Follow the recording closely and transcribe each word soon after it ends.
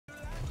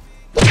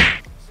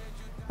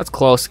That's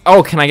close.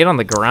 Oh, can I get on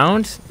the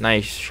ground?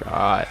 Nice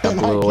shot. That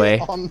blew away.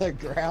 On the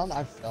ground,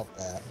 I felt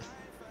that.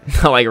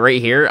 Like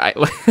right here.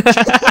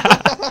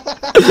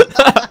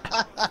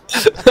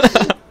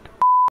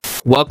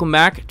 Welcome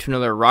back to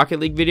another Rocket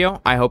League video.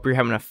 I hope you're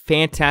having a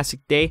fantastic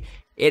day.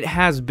 It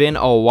has been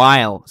a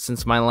while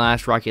since my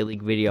last Rocket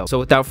League video. So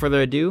without further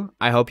ado,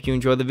 I hope you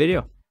enjoy the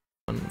video.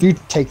 If you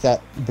take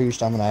that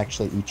boost, I'm gonna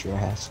actually eat your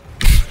ass.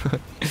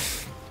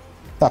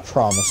 I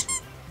promise.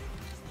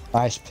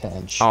 Nice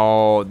pinch.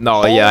 Oh,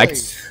 no, Holy yeah.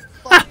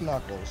 fuck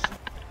Knuckles.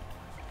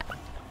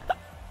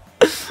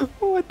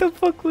 What the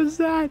fuck was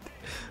that?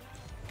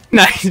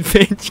 Nice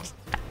pinch.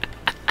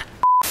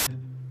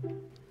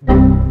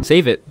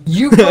 Save it.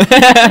 You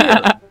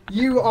fucking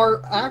You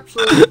are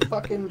absolute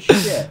fucking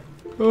shit.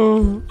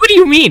 What do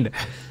you mean?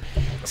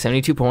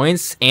 72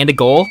 points and a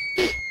goal?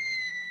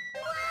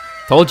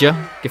 Told you.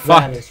 Get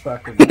fucked. That is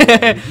fucking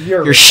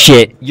You're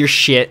shit. You're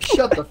shit.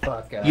 Shut the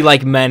fuck up. You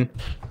like men.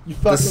 You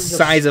The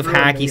size of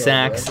hacky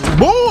sacks.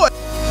 Boy!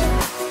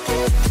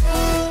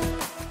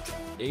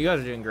 Yeah, you guys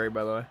are doing great,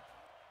 by the way.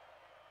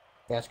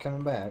 That's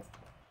coming back.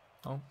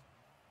 Oh.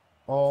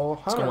 Oh,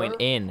 It's Hunter. going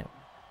in.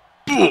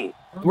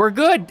 We're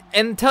good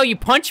until you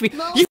punch me.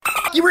 No,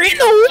 You were in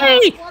the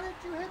way! Why did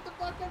you hit the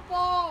fucking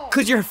ball?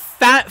 Cause your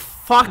fat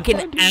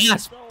fucking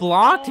ass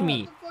blocked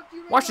me.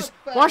 Watch this,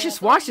 watch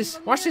this, watch this,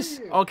 watch this.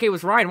 Okay, it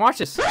was Ryan, watch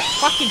this.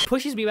 Fucking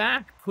pushes me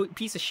back.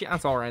 Piece of shit.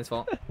 That's all Ryan's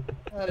fault.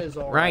 That is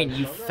all Ryan, right.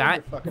 you No,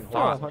 fat fucking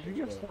fuck. horse. You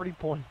get 40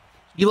 points.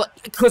 You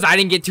cause I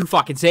didn't get 2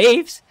 fucking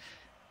saves.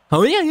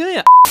 Oh yeah, yeah,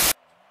 yeah.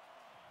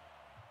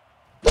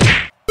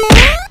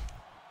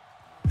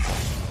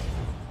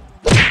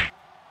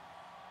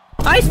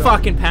 Nice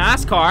fucking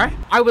pass, Car.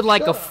 I would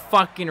like a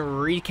fucking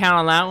recount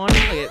on that one.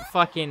 Like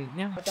fucking,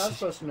 yeah. Like, I'm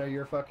supposed to know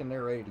you're fucking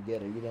there ready to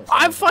get it. You didn't say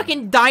I'm anything.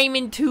 fucking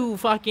Diamond 2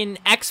 fucking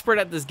expert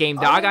at this game,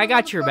 dog. I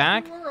got your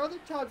back. You were. Other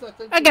times I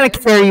think I you gotta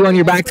were. carry you on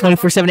your back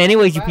 24/7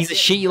 anyways, you piece of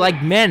shit. You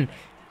like men.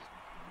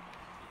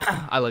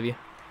 I love you.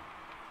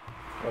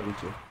 Love you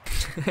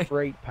too.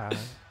 Great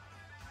pass.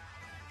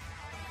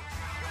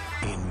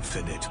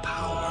 Infinite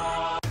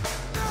power.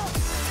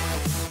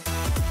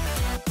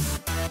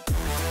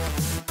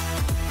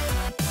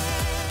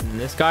 And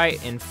this guy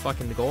in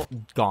fucking the goal,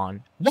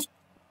 gone.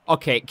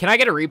 Okay, can I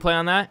get a replay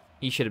on that?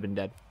 He should have been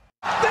dead.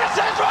 This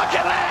is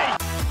Rocket League!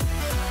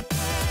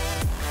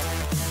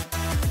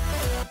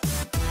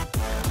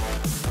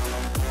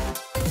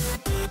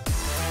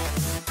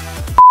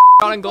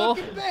 Gone in goal.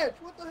 Fucking bitch,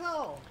 what the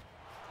hell?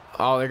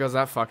 Oh, there goes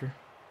that fucker.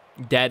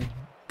 Dead.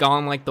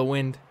 Gone like the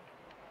wind.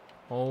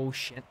 Oh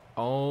shit.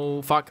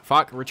 Oh fuck.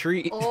 Fuck.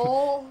 Retreat.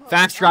 Oh,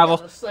 Fast I travel.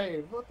 gotta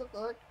save. What the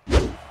fuck?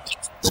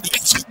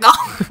 No.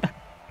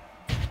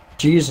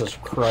 Jesus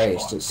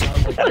Christ! It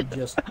sounded like you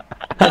just.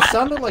 It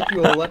sounded like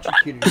you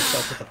electrocuted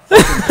yourself with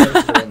a fucking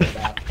poster in the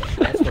bathtub.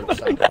 That's what it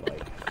sounded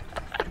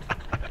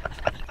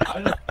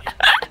like.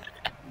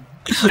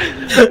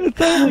 It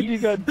sounds like you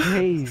got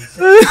tased.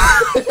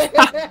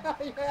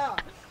 Yeah.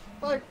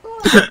 Like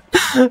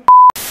fuck.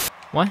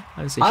 What?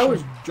 I, I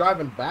was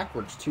driving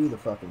backwards to the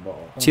fucking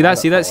ball. See that?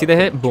 See that? See the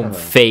hit? Boom.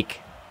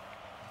 Fake.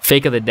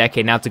 Fake of the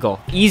decade. Now it's a goal.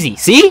 Easy.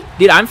 See?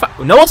 Dude, I'm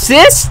no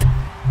assist.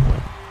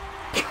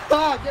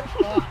 Ah, get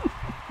fucked.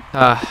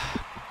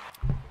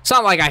 It's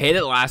not like I hit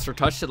it last or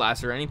touched it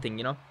last or anything,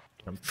 you know?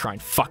 I'm trying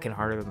fucking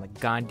harder than the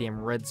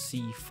goddamn Red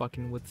Sea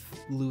fucking with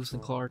Lewis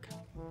and Clark.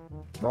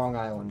 Wrong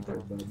island there,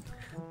 bud.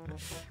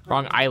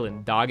 Wrong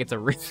island, dog. It's a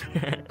river.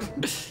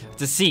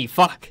 It's a sea.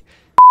 Fuck.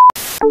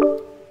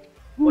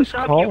 What's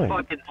up, You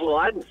fucking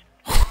blood.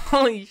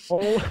 Holy shit.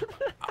 Oh.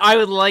 I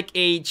would like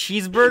a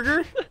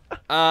cheeseburger,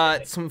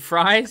 some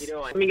fries. You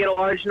know, let me get a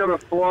large number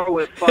 4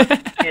 with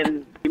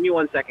fucking. Give me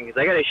 1 second, because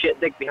I got a shit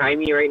dick behind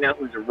me right now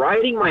who's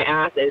riding my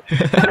ass. And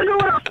I don't know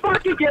where to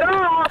fucking get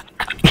off.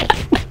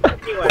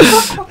 Anyway,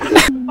 fuck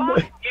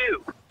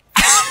you.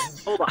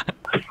 Hold on.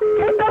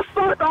 Get the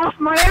fuck off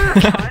my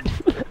ass,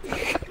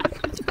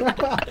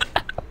 bud.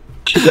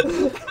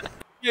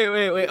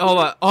 Wait, hold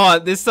on. Oh,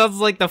 this sounds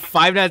like the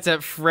Five Nights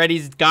at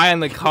Freddy's guy on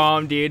the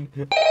comm,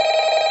 dude.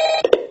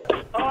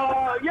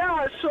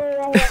 Yeah,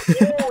 so,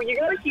 you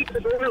gotta keep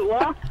the door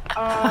locked,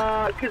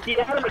 cause the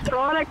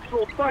animatronics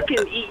will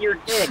fucking eat your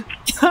dick.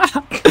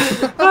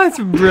 That's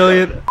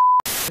brilliant.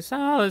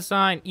 Solid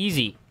sign.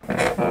 Easy.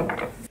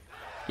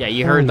 Yeah,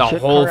 you heard the Holy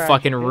shit, whole crash.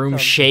 fucking room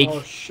shake.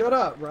 Oh, shut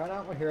up! Right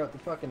out my here at the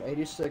fucking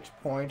 86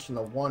 points and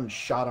the one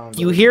shot on.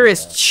 You hear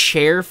his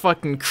chair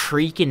fucking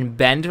creak and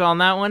bend on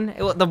that one?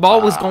 The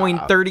ball was going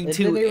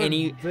 32 and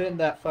he...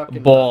 that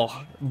fucking Ball.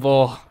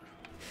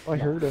 I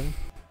heard him.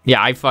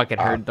 Yeah, I fucking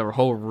heard the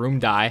whole room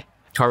die.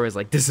 Car was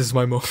like, this is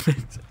my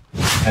moment.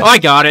 Oh, I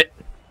got it.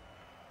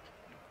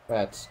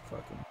 That's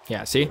fucking.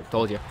 Yeah, see?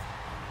 Told you.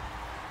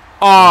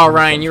 Oh,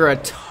 Ryan, you're a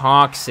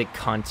toxic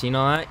cunt. You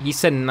know that? He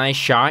said nice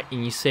shot,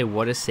 and you say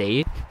what a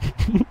save?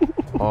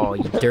 Oh,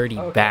 you dirty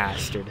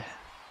bastard.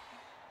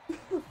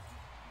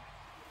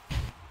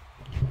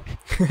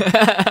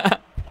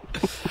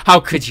 How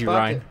could you,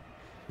 Ryan?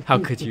 How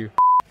could you?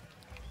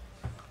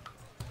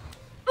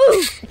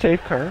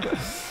 Safe car.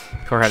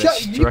 Core had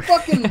Shut, a you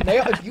fucking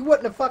nailed. If you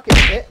wouldn't have fucking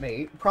hit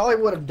me, probably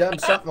would have done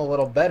something a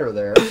little better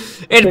there.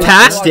 and But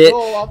passed you're it.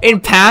 like, "Oh, I'll And fucking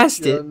passed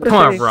hit you," it. and Come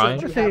on, then Brian.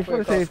 send you What a save, halfway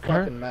what a save, across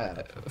Kurt. fucking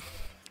map.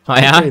 Oh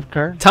yeah. Save,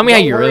 Kurt. Tell me how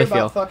Don't you worry really about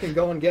feel. fucking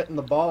going getting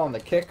the ball on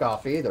the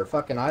kickoff either.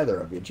 Fucking either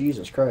of you.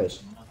 Jesus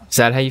Christ. Is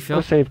that how you feel?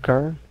 What a save,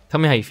 Kurt. Tell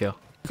me how you feel.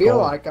 I feel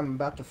Cool. like I'm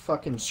about to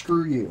fucking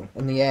screw you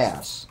in the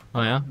ass.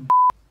 Oh yeah.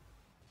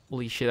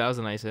 Holy shit, that was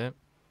a nice hit.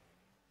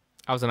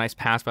 That was a nice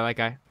pass by that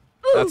guy.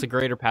 That's a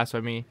greater pass by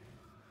me.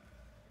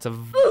 It's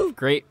a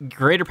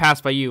greater pass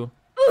by you.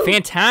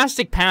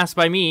 Fantastic pass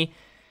by me.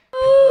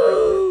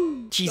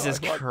 Jesus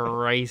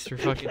Christ, we're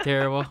fucking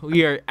terrible.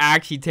 We are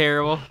actually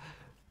terrible.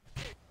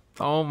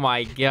 Oh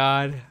my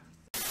god.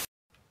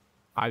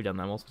 I've done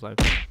that multiple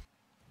times.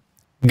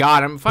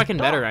 God, I'm fucking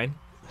better, Ryan.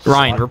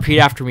 Ryan, repeat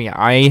after me.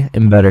 I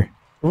am better.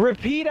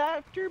 Repeat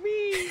after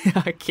me.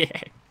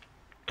 Okay.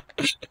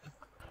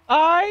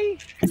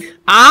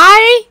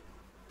 I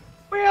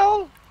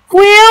will.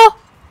 I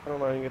don't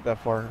know how you get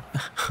that far.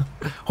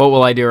 What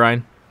will I do,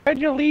 Ryan?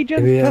 Pledge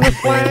allegiance to the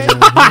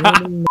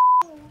flag.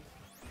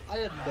 I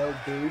had no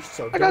boost,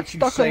 so I got don't you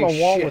stuck say on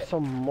the wall shit. with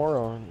some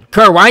moron.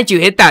 Kurt, why didn't you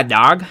hit that,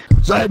 dog?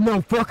 I had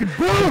no fucking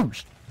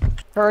boost.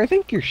 Or I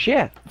think you're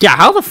shit. Yeah,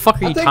 how the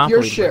fuck are I you think top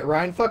you're leader? shit,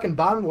 Ryan. Fucking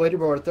bottom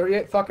leaderboard at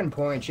 38 fucking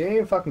points. You ain't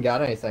even fucking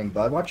got anything,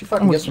 bud. Why don't you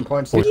fucking get some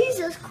points?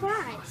 Jesus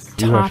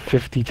Christ. You have Top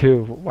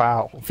 52.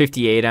 Wow.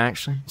 58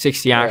 actually.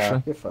 60 Yeah,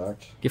 actually. get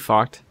fucked. Get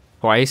fucked.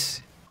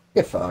 Twice.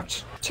 Get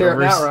fucked. Let's hear it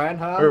Reverse- now, Ryan,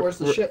 huh? re- Where's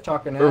the re- shit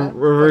talking at?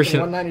 reverse it.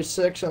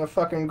 196 and a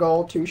fucking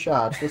goal, 2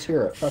 shots. Let's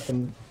hear it.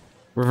 Fucking.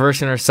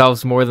 Reversing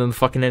ourselves more than the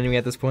fucking enemy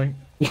at this point.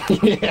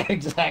 Yeah,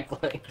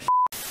 exactly.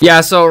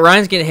 Yeah, so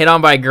Ryan's getting hit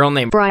on by a girl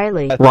named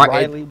Riley.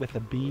 Riley with a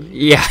B.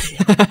 Yeah.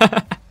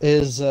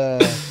 Is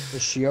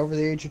she over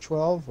the age of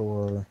 12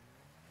 or?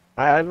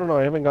 I don't know.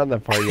 I haven't gotten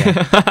that far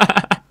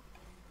yet.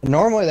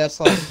 Normally that's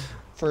like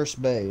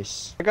first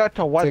base. I got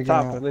to what's Figure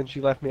up, out. and then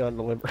she left me on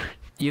delivery.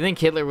 You think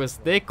Hitler was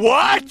thick?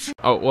 What?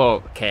 Oh,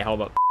 whoa. Okay,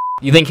 hold up.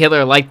 You think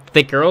Hitler liked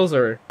thick girls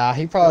or?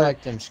 He probably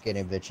liked them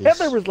skinny bitches.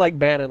 Hitler was like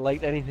Bannon,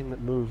 liked anything that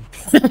moved.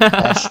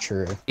 That's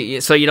true.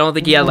 So you don't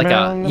think he had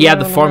like he had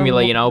the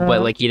formula, you know,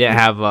 but like he didn't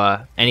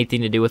have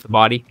anything to do with the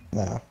body?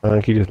 No. I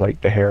think he just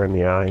liked the hair in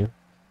the eye.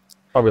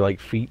 Probably like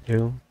feet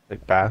too.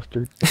 Like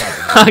bastard.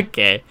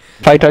 Okay.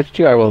 If I touched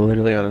you, I will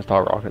literally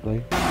uninstall Rocket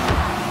League.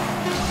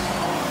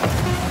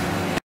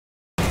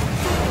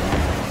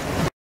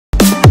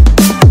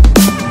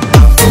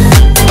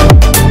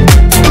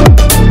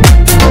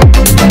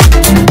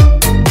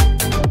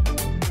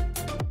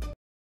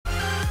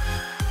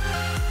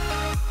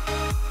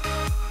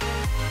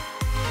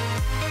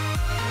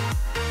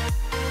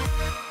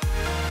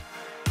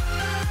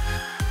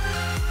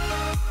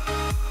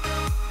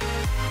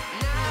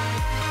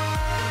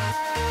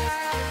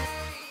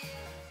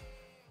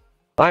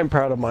 I'm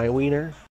proud of my wiener.